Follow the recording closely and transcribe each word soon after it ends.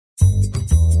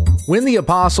When the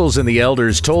apostles and the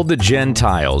elders told the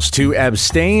Gentiles to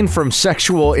abstain from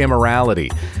sexual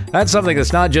immorality, that's something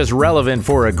that's not just relevant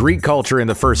for a Greek culture in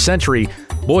the first century.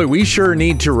 Boy, we sure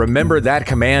need to remember that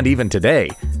command even today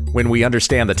when we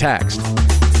understand the text.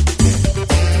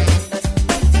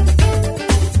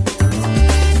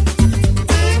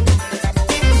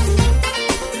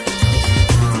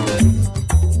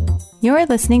 You're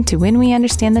listening to When We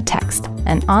Understand the Text,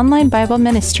 an online Bible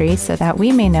ministry so that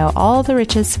we may know all the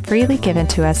riches freely given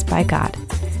to us by God.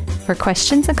 For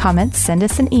questions and comments, send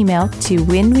us an email to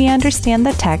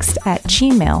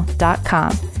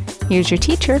whenweunderstandthetext@gmail.com. Here's your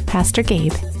teacher, Pastor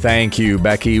Gabe. Thank you,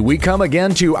 Becky. We come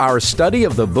again to our study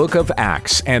of the book of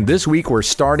Acts, and this week we're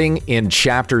starting in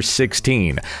chapter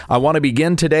 16. I want to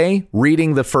begin today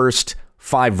reading the first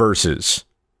 5 verses.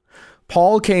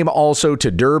 Paul came also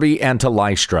to Derbe and to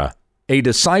Lystra. A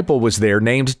disciple was there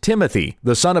named Timothy,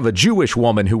 the son of a Jewish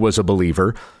woman who was a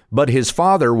believer, but his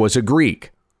father was a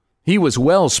Greek. He was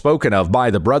well spoken of by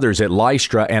the brothers at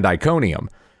Lystra and Iconium.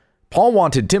 Paul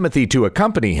wanted Timothy to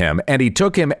accompany him, and he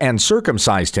took him and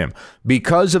circumcised him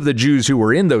because of the Jews who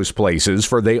were in those places,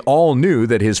 for they all knew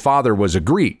that his father was a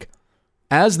Greek.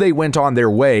 As they went on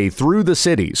their way through the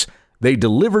cities, they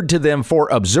delivered to them for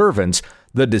observance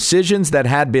the decisions that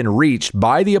had been reached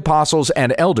by the apostles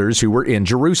and elders who were in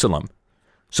Jerusalem.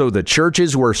 So the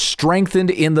churches were strengthened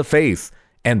in the faith,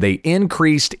 and they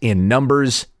increased in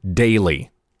numbers daily.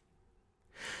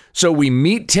 So we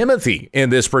meet Timothy in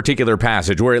this particular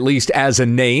passage, where at least as a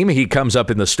name, he comes up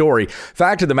in the story.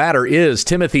 Fact of the matter is,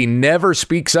 Timothy never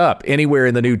speaks up anywhere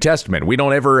in the New Testament. We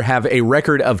don't ever have a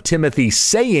record of Timothy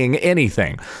saying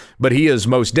anything, but he is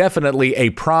most definitely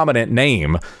a prominent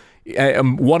name,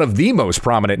 one of the most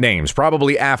prominent names,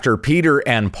 probably after Peter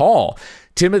and Paul.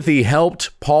 Timothy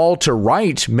helped Paul to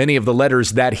write many of the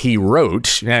letters that he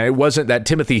wrote. It wasn't that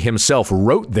Timothy himself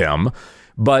wrote them,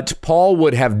 but Paul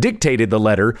would have dictated the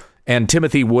letter and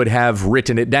Timothy would have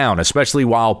written it down, especially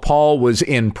while Paul was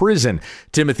in prison.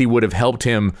 Timothy would have helped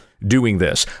him doing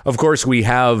this. Of course, we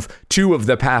have 2 of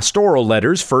the pastoral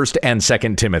letters, 1st and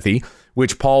 2nd Timothy,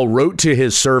 which Paul wrote to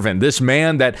his servant, this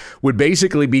man that would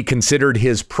basically be considered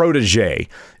his protege.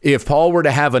 If Paul were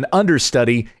to have an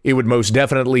understudy, it would most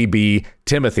definitely be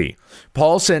Timothy.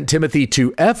 Paul sent Timothy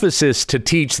to Ephesus to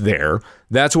teach there.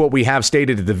 That's what we have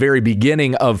stated at the very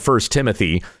beginning of 1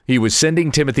 Timothy. He was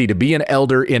sending Timothy to be an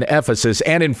elder in Ephesus,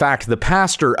 and in fact, the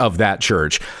pastor of that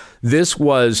church. This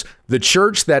was the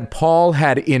church that Paul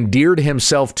had endeared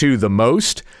himself to the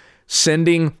most,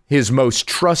 sending his most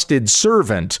trusted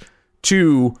servant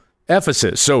to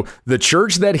Ephesus. So the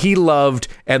church that he loved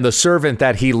and the servant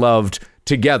that he loved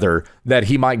together, that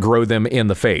he might grow them in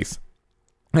the faith.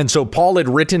 And so Paul had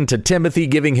written to Timothy,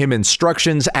 giving him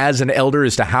instructions as an elder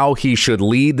as to how he should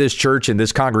lead this church and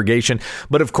this congregation.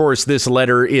 But of course, this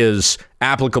letter is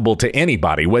applicable to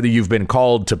anybody, whether you've been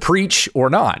called to preach or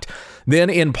not. Then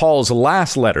in Paul's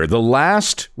last letter, the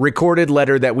last recorded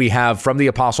letter that we have from the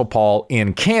Apostle Paul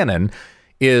in canon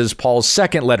is Paul's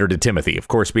 2nd letter to Timothy, of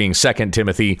course, being 2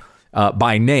 Timothy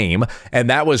by name. And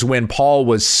that was when Paul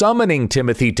was summoning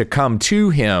Timothy to come to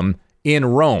him in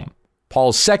Rome.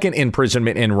 Paul's 2nd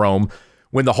imprisonment in Rome,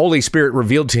 when the Holy Spirit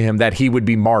revealed to him that he would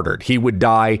be martyred. He would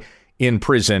die in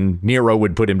prison. Nero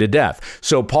would put him to death.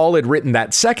 So Paul had written that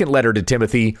 2nd letter to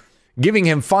Timothy, giving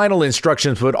him final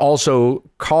instructions, but also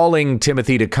calling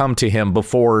Timothy to come to him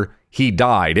before he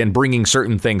died and bringing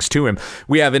certain things to him.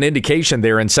 We have an indication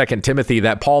there in 2 Timothy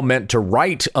that Paul meant to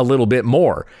write a little bit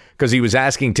more because he was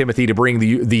asking Timothy to bring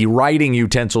the writing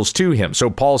utensils to him. So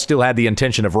Paul still had the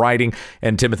intention of writing,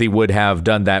 and Timothy would have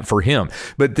done that for him.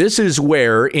 But this is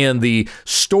where, in the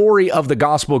story of the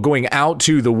gospel going out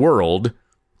to the world,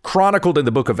 chronicled in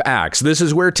the book of Acts, this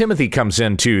is where Timothy comes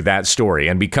into that story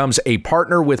and becomes a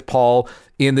partner with Paul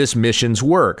in this missions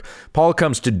work. Paul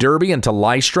comes to Derbe and to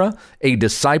Lystra. A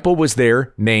disciple was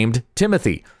there named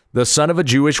Timothy, the son of a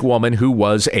Jewish woman who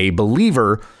was a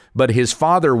believer, but his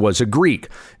father was a Greek.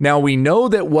 Now we know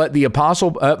that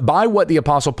by what the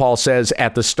apostle Paul says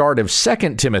at the start of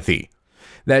 2 Timothy,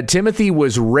 that Timothy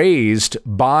was raised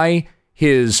by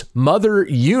his mother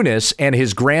Eunice and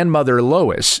his grandmother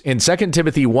Lois. In 2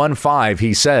 Timothy 1:5,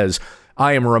 he says,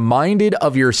 "I am reminded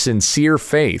of your sincere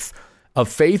faith, a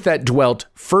faith that dwelt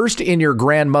first in your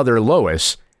grandmother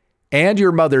Lois and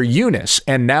your mother Eunice,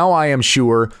 and now I am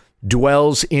sure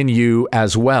dwells in you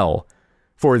as well.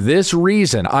 For this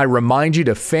reason, I remind you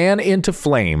to fan into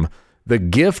flame the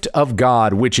gift of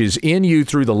God, which is in you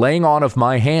through the laying on of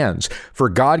my hands. For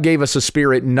God gave us a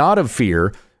spirit not of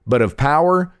fear, but of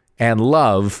power and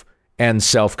love and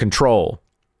self-control."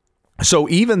 So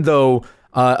even though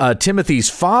Timothy's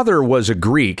father was a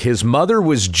Greek, his mother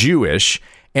was Jewish,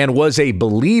 and was a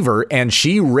believer, and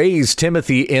she raised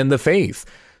Timothy in the faith.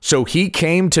 So he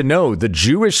came to know the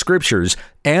Jewish scriptures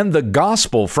and the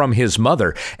gospel from his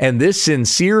mother. And this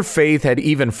sincere faith had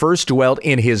even first dwelt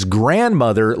in his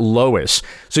grandmother, Lois.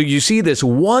 So you see this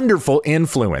wonderful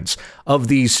influence of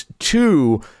these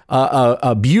two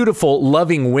beautiful,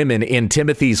 loving women in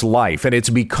Timothy's life. And it's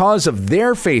because of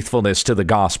their faithfulness to the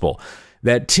gospel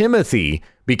that Timothy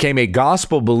became a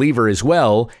gospel believer as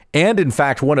well. And in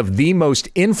fact, one of the most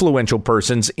influential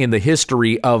persons in the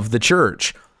history of the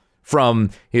church. From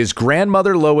his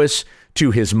grandmother Lois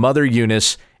to his mother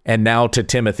Eunice, and now to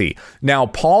Timothy. Now,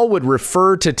 Paul would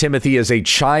refer to Timothy as a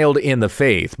child in the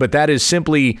faith, but that is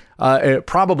simply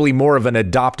probably more of an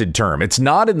adopted term. It's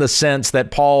not in the sense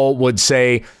that Paul would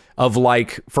say of,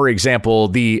 like, for example,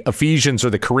 the Ephesians or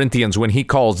the Corinthians when he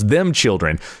calls them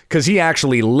children, because he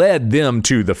actually led them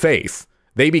to the faith.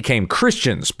 They became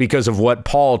Christians because of what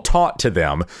Paul taught to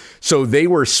them. So they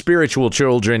were spiritual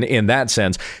children in that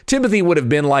sense. Timothy would have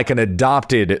been like an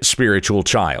adopted spiritual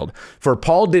child, for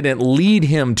Paul didn't lead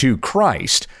him to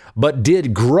Christ, but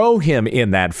did grow him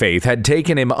in that faith, had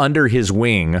taken him under his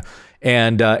wing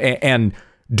and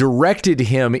directed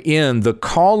him in the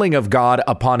calling of God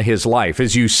upon his life.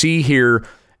 As you see here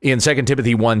in 2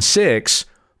 Timothy 1:6,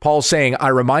 Paul saying, I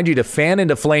remind you to fan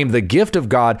into flame the gift of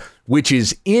God, which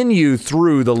is in you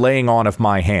through the laying on of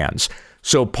my hands.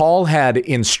 So Paul had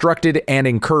instructed and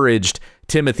encouraged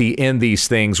Timothy in these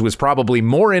things, was probably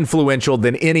more influential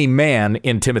than any man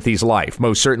in Timothy's life.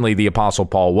 Most certainly the Apostle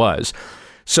Paul was.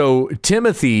 So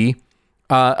Timothy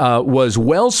was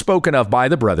well spoken of by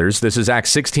the brothers. This is Acts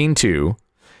 16:2.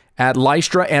 At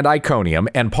Lystra and Iconium,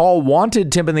 and Paul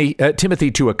wanted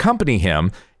Timothy to accompany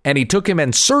him, and he took him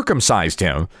and circumcised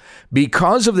him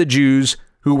because of the Jews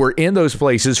who were in those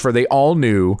places, for they all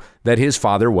knew that his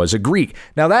father was a Greek.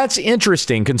 Now that's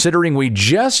interesting, considering we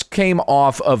just came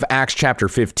off of Acts chapter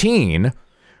 15,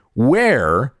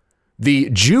 where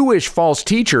the Jewish false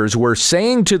teachers were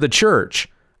saying to the church,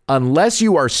 unless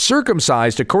you are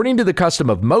circumcised according to the custom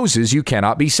of Moses, you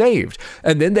cannot be saved.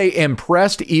 And then they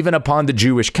impressed even upon the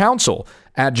Jewish council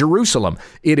at Jerusalem.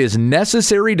 It is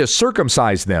necessary to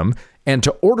circumcise them and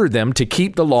to order them to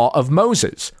keep the law of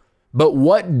Moses. But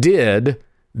what did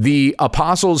the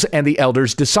apostles and the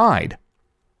elders decide?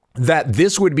 That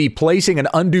this would be placing an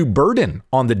undue burden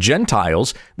on the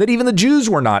Gentiles that even the Jews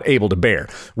were not able to bear.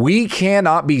 We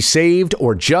cannot be saved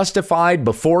or justified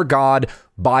before God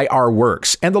by our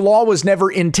works. And the law was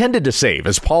never intended to save,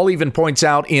 as Paul even points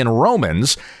out in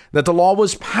Romans, that the law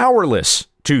was powerless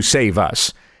to save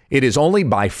us. It is only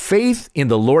by faith in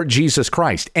the Lord Jesus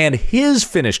Christ and his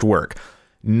finished work,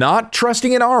 not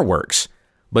trusting in our works,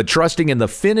 but trusting in the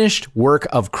finished work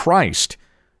of Christ,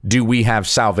 do we have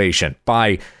salvation.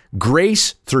 By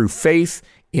grace through faith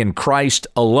in Christ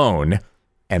alone.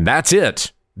 And that's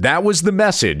it. That was the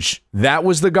message. That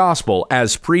was the gospel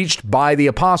as preached by the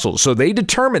apostles. So they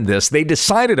determined this. They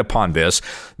decided upon this.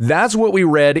 That's what we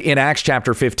read in Acts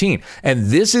chapter 15. And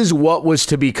this is what was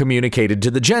to be communicated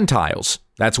to the Gentiles.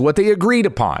 That's what they agreed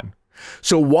upon.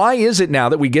 So why is it now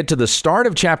that we get to the start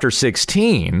of chapter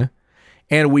 16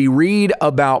 and we read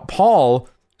about Paul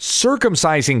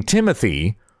circumcising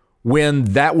Timothy when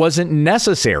that wasn't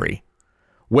necessary?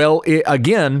 Well,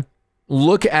 again,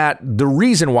 look at the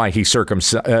reason why he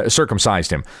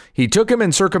circumcised him. He took him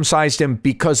and circumcised him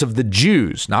because of the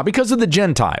Jews, not because of the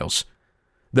Gentiles.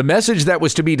 The message that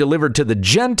was to be delivered to the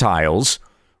Gentiles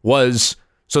was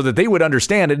so that they would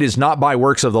understand it is not by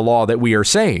works of the law that we are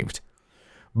saved.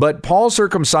 But Paul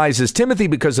circumcises Timothy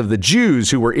because of the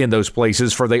Jews who were in those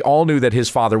places, for they all knew that his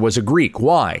father was a Greek.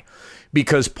 Why?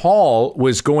 Because Paul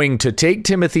was going to take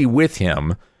Timothy with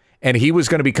him, and he was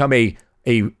going to become a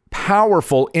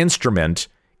powerful instrument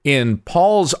in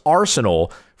Paul's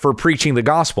arsenal for preaching the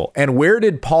gospel. And where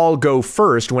did Paul go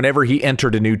first whenever he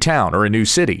entered a new town or a new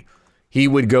city? He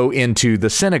would go into the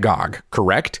synagogue,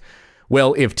 correct?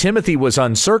 Well, if Timothy was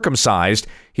uncircumcised,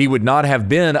 he would not have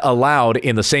been allowed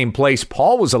in the same place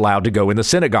Paul was allowed to go, in the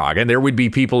synagogue. And there would be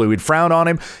people who would frown on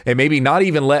him and maybe not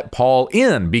even let Paul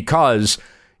in because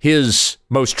his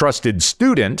most trusted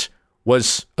student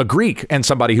was a Greek and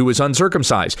somebody who was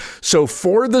uncircumcised. So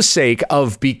for the sake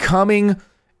of becoming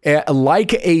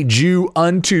like a Jew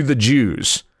unto the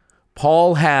Jews,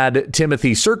 Paul had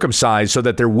Timothy circumcised so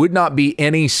that there would not be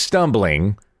any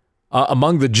stumbling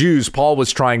among the Jews Paul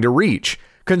was trying to reach.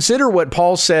 Consider what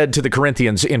Paul said to the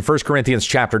Corinthians in 1 Corinthians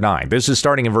chapter 9. This is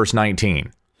starting in verse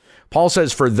 19. Paul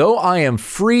says, "For though I am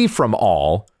free from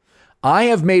all, I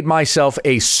have made myself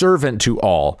a servant to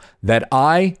all, that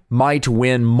I might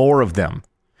win more of them.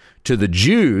 To the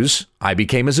Jews, I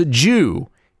became as a Jew,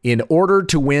 in order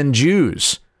to win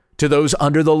Jews. To those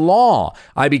under the law,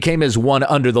 I became as one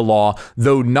under the law,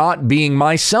 though not being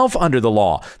myself under the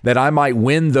law, that I might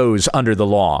win those under the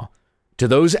law. To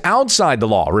those outside the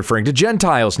law, referring to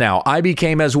Gentiles now, I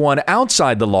became as one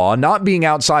outside the law, not being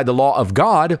outside the law of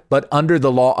God, but under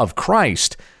the law of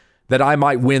Christ, that I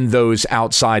might win those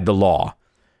outside the law.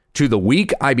 To the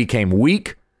weak, I became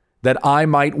weak, that I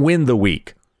might win the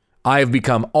weak. I have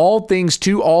become all things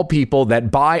to all people, that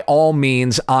by all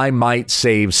means I might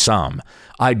save some.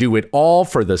 I do it all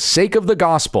for the sake of the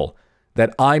gospel,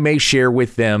 that I may share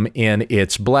with them in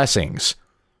its blessings.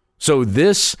 So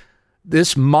this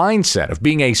mindset of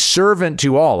being a servant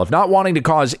to all, of not wanting to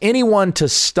cause anyone to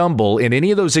stumble in any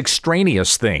of those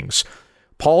extraneous things,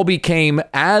 Paul became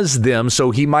as them so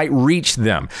he might reach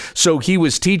them. So he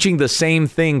was teaching the same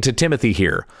thing to Timothy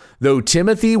here. Though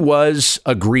Timothy was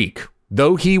a Greek,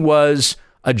 though he was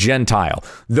a Gentile,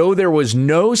 though there was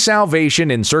no salvation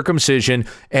in circumcision,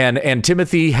 and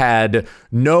Timothy had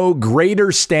no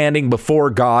greater standing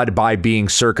before God by being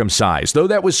circumcised, though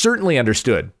that was certainly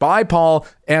understood by Paul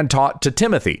and taught to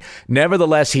Timothy.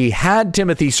 Nevertheless, he had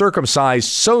Timothy circumcised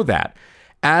so that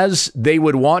as they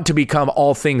would want to become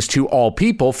all things to all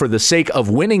people for the sake of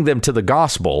winning them to the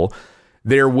gospel,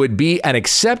 there would be an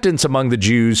acceptance among the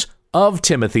Jews of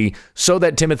Timothy so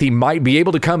that Timothy might be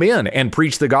able to come in and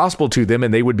preach the gospel to them,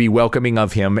 and they would be welcoming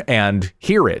of him and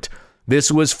hear it. This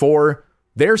was for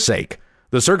their sake.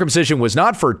 The circumcision was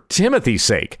not for Timothy's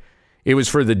sake. It was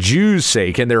for the Jews'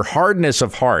 sake and their hardness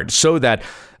of heart, so that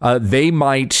they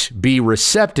might be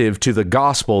receptive to the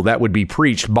gospel that would be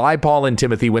preached by Paul and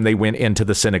Timothy when they went into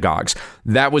the synagogues.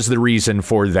 That was the reason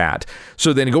for that.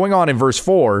 So then going on in verse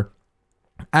 4,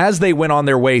 as they went on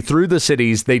their way through the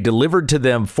cities, they delivered to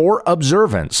them for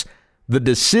observance the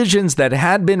decisions that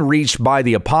had been reached by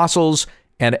the apostles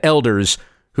and elders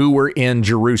who were in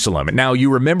Jerusalem. Now,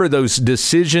 you remember those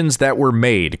decisions that were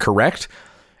made, correct?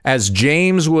 As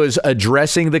James was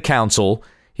addressing the council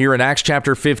here in Acts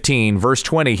chapter 15, verse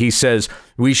 20, he says,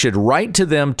 we should write to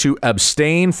them to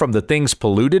abstain from the things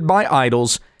polluted by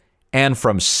idols and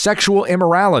from sexual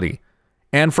immorality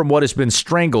and from what has been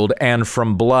strangled and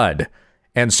from blood.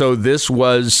 And so this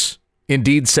was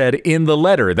indeed said in the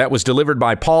letter that was delivered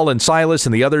by Paul and Silas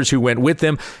and the others who went with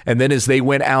them. And then as they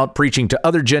went out preaching to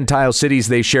other Gentile cities,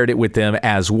 they shared it with them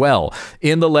as well.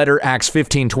 In the letter, Acts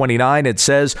 15:29, it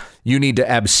says, you need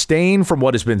to abstain from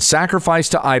what has been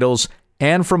sacrificed to idols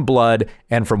and from blood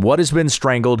and from what has been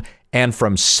strangled and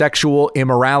from sexual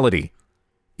immorality.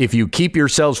 If you keep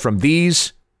yourselves from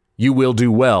these, you will do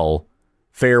well.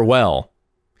 Farewell.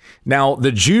 Now,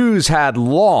 the Jews had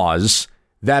laws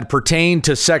that pertained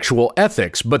to sexual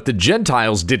ethics, but the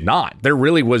Gentiles did not. There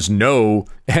really was no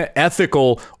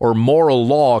ethical or moral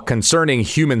law concerning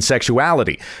human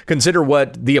sexuality. Consider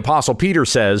what the Apostle Peter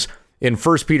says in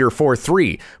 1 Peter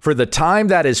 4:3. For the time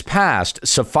that is past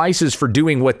suffices for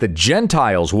doing what the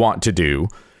Gentiles want to do,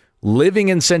 living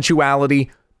in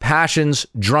sensuality, passions,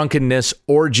 drunkenness,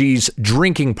 orgies,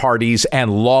 drinking parties,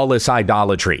 and lawless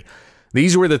idolatry.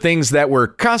 These were the things that were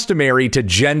customary to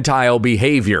Gentile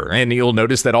behavior. And you'll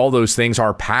notice that all those things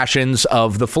are passions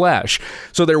of the flesh.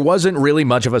 So there wasn't really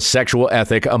much of a sexual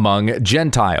ethic among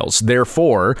Gentiles.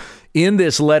 Therefore, in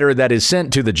this letter that is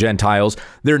sent to the Gentiles,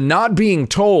 they're not being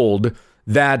told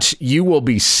that you will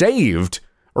be saved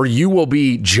or you will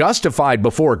be justified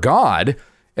before God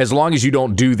as long as you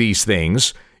don't do these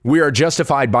things. We are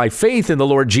justified by faith in the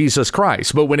Lord Jesus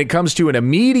Christ. But when it comes to an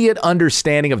immediate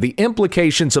understanding of the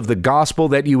implications of the gospel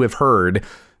that you have heard,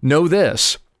 know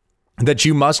this, that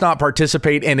you must not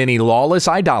participate in any lawless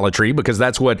idolatry, because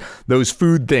that's what those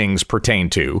food things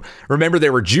pertain to. Remember,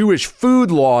 there were Jewish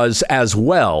food laws as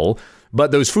well,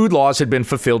 but those food laws had been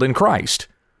fulfilled in Christ.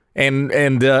 And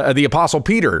the Apostle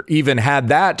Peter even had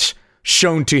that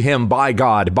shown to him by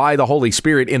God, by the Holy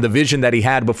Spirit, in the vision that he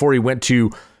had before he went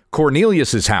to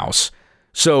Cornelius's house.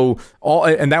 So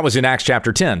and that was in Acts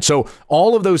chapter 10. So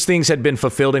all of those things had been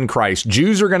fulfilled in Christ.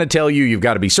 Jews are going to tell you, you've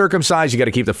got to be circumcised. You got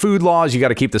to keep the food laws. You got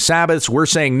to keep the Sabbaths. We're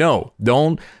saying, no,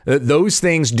 don't. Those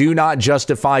things do not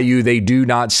justify you. They do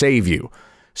not save you.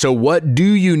 So what do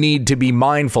you need to be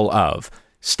mindful of?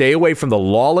 Stay away from the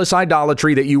lawless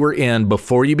idolatry that you were in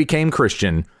before you became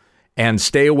Christian, and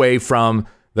stay away from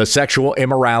the sexual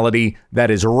immorality that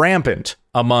is rampant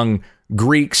among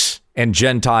Greeks and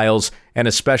Gentiles, and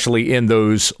especially in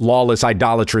those lawless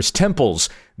idolatrous temples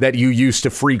that you used to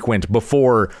frequent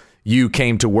before you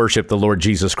came to worship the Lord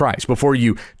Jesus Christ, before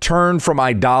you turned from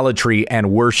idolatry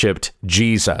and worshiped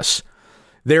Jesus.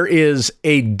 There is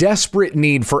a desperate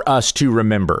need for us to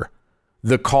remember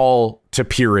the call to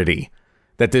purity.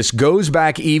 that this goes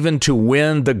back even to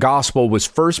when the gospel was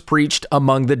first preached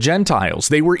among the Gentiles.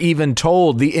 They were even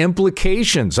told the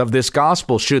implications of this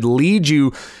gospel should lead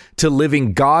you to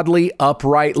living godly,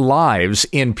 upright lives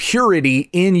in purity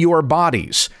in your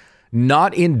bodies,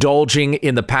 not indulging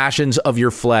in the passions of your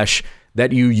flesh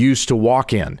that you used to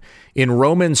walk in. In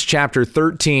Romans chapter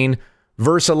 13,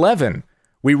 verse 11,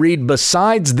 we read,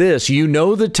 "Besides this, you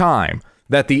know the time,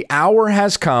 that the hour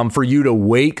has come for you to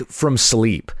wake from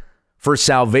sleep. For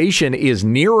salvation is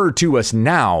nearer to us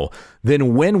now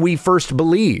than when we first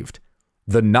believed.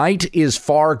 The night is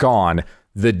far gone,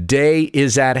 the day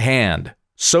is at hand.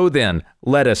 So then,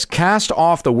 let us cast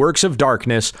off the works of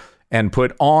darkness and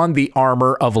put on the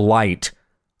armor of light.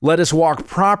 Let us walk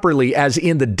properly as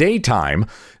in the daytime,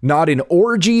 not in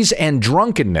orgies and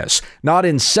drunkenness, not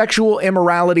in sexual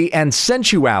immorality and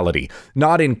sensuality,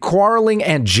 not in quarreling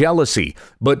and jealousy,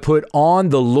 but put on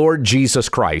the Lord Jesus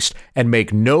Christ and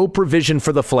make no provision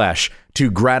for the flesh to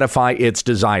gratify its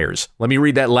desires." Let me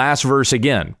read that last verse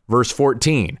again, verse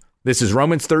 14. This is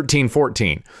Romans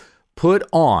 13:14. "Put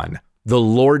on the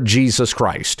Lord Jesus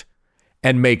Christ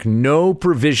and make no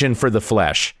provision for the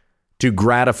flesh to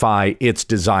gratify its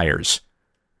desires."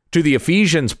 To the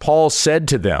Ephesians, Paul said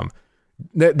to them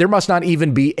that there must not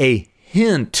even be a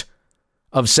hint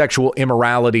of sexual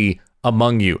immorality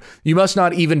among you. You must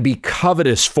not even be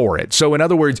covetous for it. So in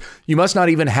other words, you must not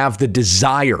even have the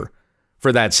desire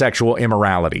for that sexual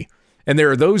immorality. And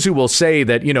there are those who will say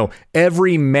that,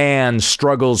 every man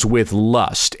struggles with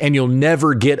lust and you'll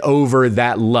never get over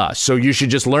that lust. So you should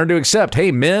just learn to accept,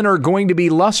 hey, men are going to be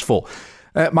lustful.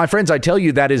 My friends, I tell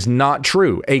you that is not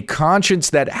true. A conscience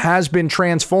that has been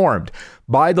transformed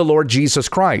by the Lord Jesus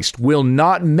Christ will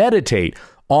not meditate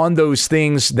on those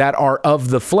things that are of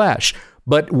the flesh,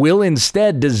 but will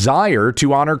instead desire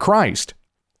to honor Christ.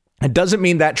 It doesn't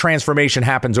mean that transformation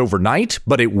happens overnight,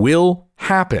 but it will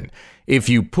happen if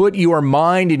you put your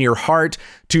mind and your heart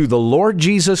to the Lord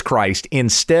Jesus Christ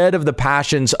instead of the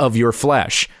passions of your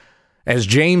flesh. As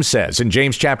James says in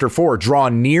James chapter 4, draw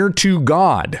near to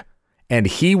God, and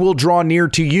he will draw near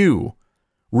to you.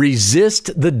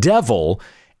 Resist the devil,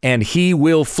 and he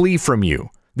will flee from you.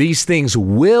 These things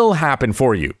will happen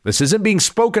for you. This isn't being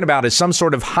spoken about as some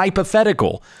sort of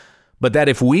hypothetical, but that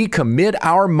if we commit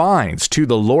our minds to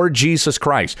the Lord Jesus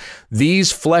Christ,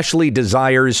 these fleshly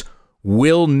desires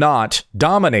will not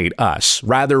dominate us.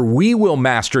 Rather, we will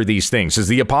master these things. As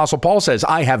the Apostle Paul says,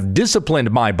 I have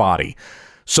disciplined my body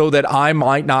so that I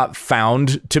might not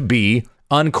found to be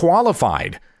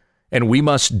unqualified. And we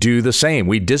must do the same.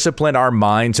 We discipline our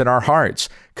minds and our hearts,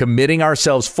 committing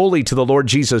ourselves fully to the Lord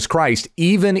Jesus Christ,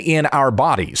 even in our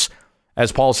bodies.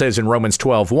 As Paul says in Romans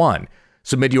 12:1,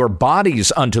 submit your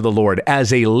bodies unto the Lord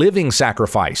as a living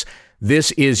sacrifice.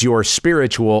 This is your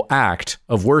spiritual act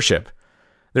of worship.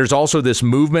 There's also this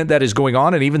movement that is going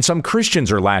on, and even some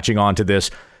Christians are latching onto this,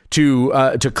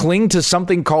 to cling to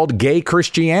something called gay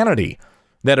Christianity.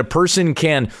 That a person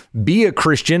can be a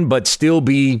Christian but still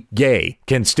be gay,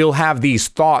 can still have these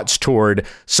thoughts toward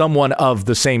someone of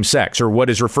the same sex, or what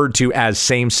is referred to as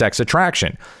same-sex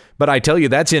attraction. But I tell you,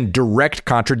 that's in direct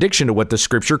contradiction to what the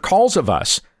scripture calls of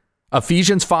us.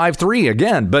 Ephesians 5:3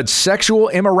 again, but sexual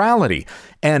immorality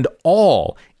and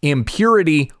all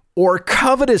impurity or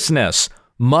covetousness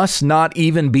must not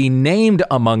even be named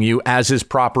among you, as is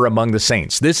proper among the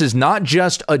saints. This is not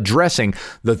just addressing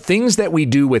the things that we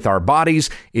do with our bodies,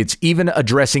 it's even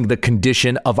addressing the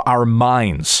condition of our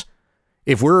minds.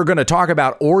 If we're going to talk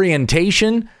about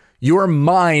orientation, your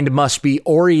mind must be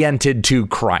oriented to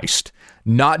Christ,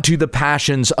 not to the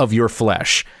passions of your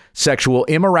flesh, sexual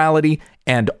immorality,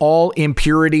 and all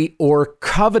impurity or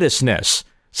covetousness.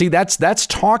 See, that's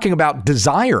talking about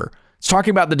desire. It's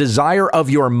talking about the desire of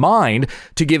your mind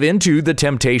to give into the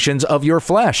temptations of your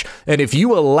flesh. And if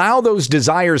you allow those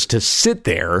desires to sit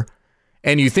there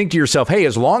and you think to yourself, hey,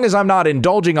 as long as I'm not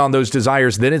indulging on those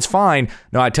desires, then it's fine.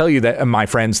 No, I tell you that, my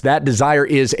friends, that desire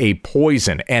is a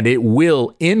poison and it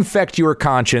will infect your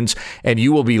conscience, and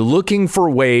you will be looking for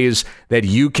ways that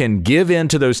you can give in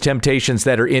to those temptations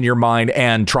that are in your mind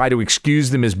and try to excuse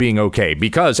them as being okay.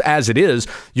 Because as it is,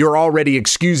 you're already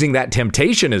excusing that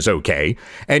temptation as okay,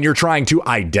 and you're trying to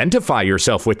identify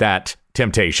yourself with that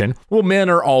temptation. Well, men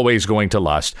are always going to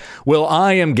lust. Well,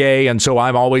 I am gay, and so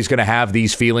I'm always going to have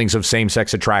these feelings of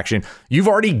same-sex attraction. You've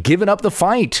already given up the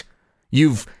fight.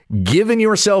 You've given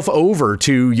yourself over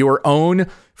to your own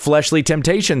fleshly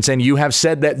temptations, and you have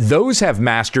said that those have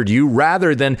mastered you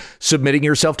rather than submitting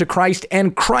yourself to Christ,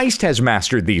 and Christ has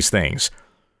mastered these things.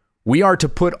 We are to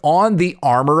put on the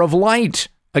armor of light.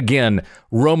 Again,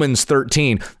 Romans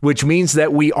 13, which means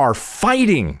that we are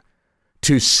fighting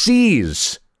to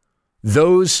seize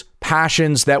those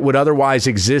passions that would otherwise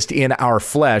exist in our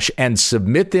flesh and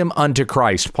submit them unto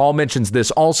Christ. Paul mentions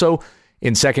this also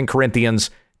in 2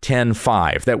 Corinthians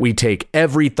 10:5, that we take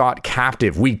every thought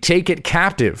captive. We take it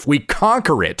captive. We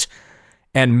conquer it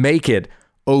and make it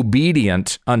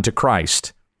obedient unto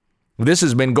Christ. This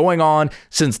has been going on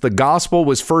since the gospel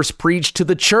was first preached to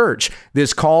the church.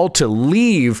 This call to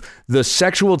leave the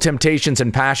sexual temptations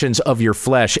and passions of your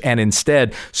flesh and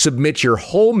instead submit your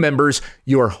whole members,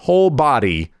 your whole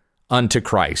body unto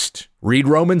Christ. Read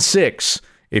Romans 6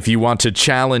 if you want to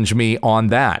challenge me on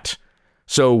that.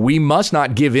 So we must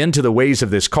not give in to the ways of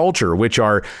this culture, which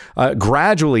are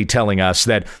gradually telling us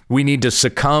that we need to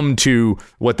succumb to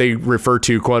what they refer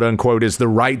to, quote unquote, as the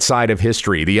right side of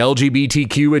history. The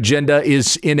LGBTQ agenda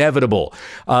is inevitable.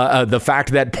 The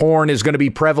fact that porn is going to be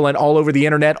prevalent all over the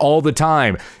internet all the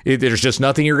time. There's just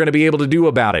nothing you're going to be able to do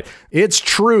about it. It's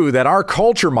true that our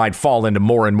culture might fall into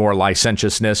more and more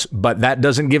licentiousness, but that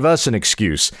doesn't give us an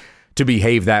excuse to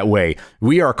behave that way.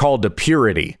 We are called to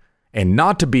purity. And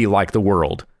not to be like the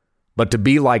world, but to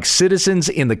be like citizens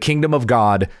in the kingdom of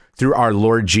God through our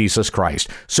Lord Jesus Christ.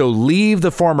 So leave the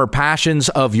former passions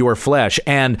of your flesh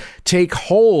and take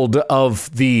hold of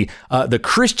the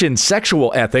Christian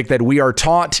sexual ethic that we are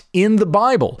taught in the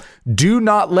Bible. Do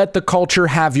not let the culture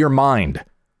have your mind.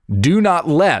 Do not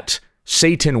let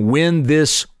Satan win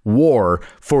this war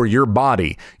for your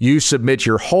body. You submit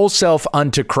your whole self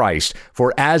unto Christ.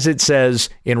 For as it says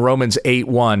in Romans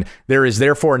 8:1, there is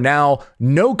therefore now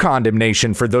no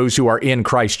condemnation for those who are in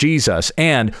Christ Jesus,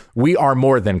 and we are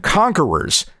more than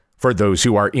conquerors for those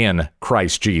who are in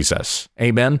Christ Jesus.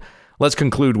 Amen. Let's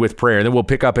conclude with prayer, then we'll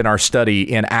pick up in our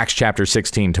study in Acts chapter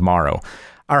 16 tomorrow.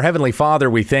 Our Heavenly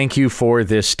Father, we thank you for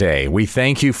this day. We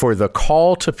thank you for the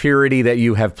call to purity that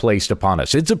you have placed upon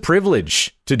us. It's a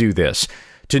privilege to do this,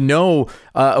 to know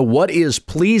what is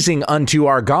pleasing unto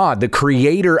our God, the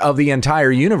creator of the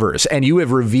entire universe. And you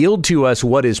have revealed to us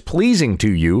what is pleasing to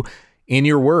you in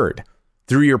your word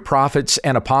through your prophets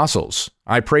and apostles.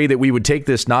 I pray that we would take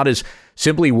this not as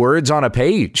simply words on a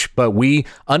page, but we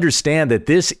understand that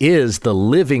this is the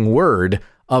living word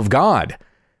of God.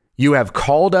 You have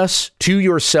called us to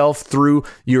yourself through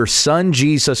your Son,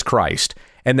 Jesus Christ,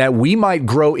 and that we might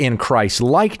grow in Christ's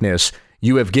likeness,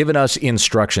 you have given us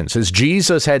instructions. As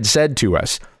Jesus had said to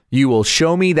us, you will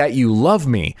show me that you love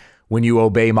me when you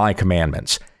obey my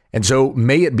commandments. And so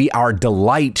may it be our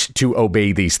delight to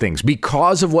obey these things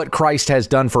because of what Christ has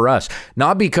done for us,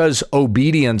 not because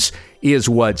obedience is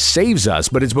what saves us,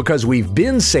 but it's because we've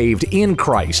been saved in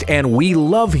Christ and we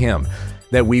love him,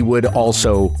 that we would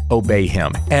also obey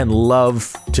him and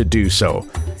love to do so.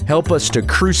 Help us to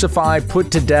crucify,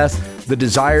 put to death the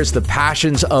desires, the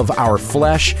passions of our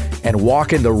flesh, and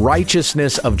walk in the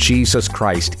righteousness of Jesus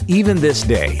Christ, even this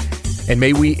day. And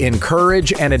may we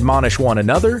encourage and admonish one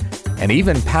another and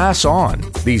even pass on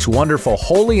these wonderful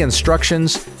holy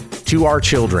instructions to our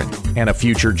children and a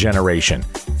future generation.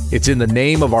 It's in the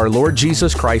name of our Lord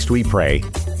Jesus Christ we pray.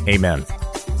 Amen.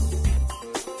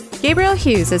 Gabriel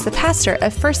Hughes is the pastor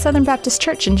of First Southern Baptist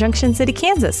Church in Junction City,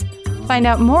 Kansas. Find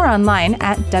out more online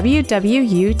at wwutt.com.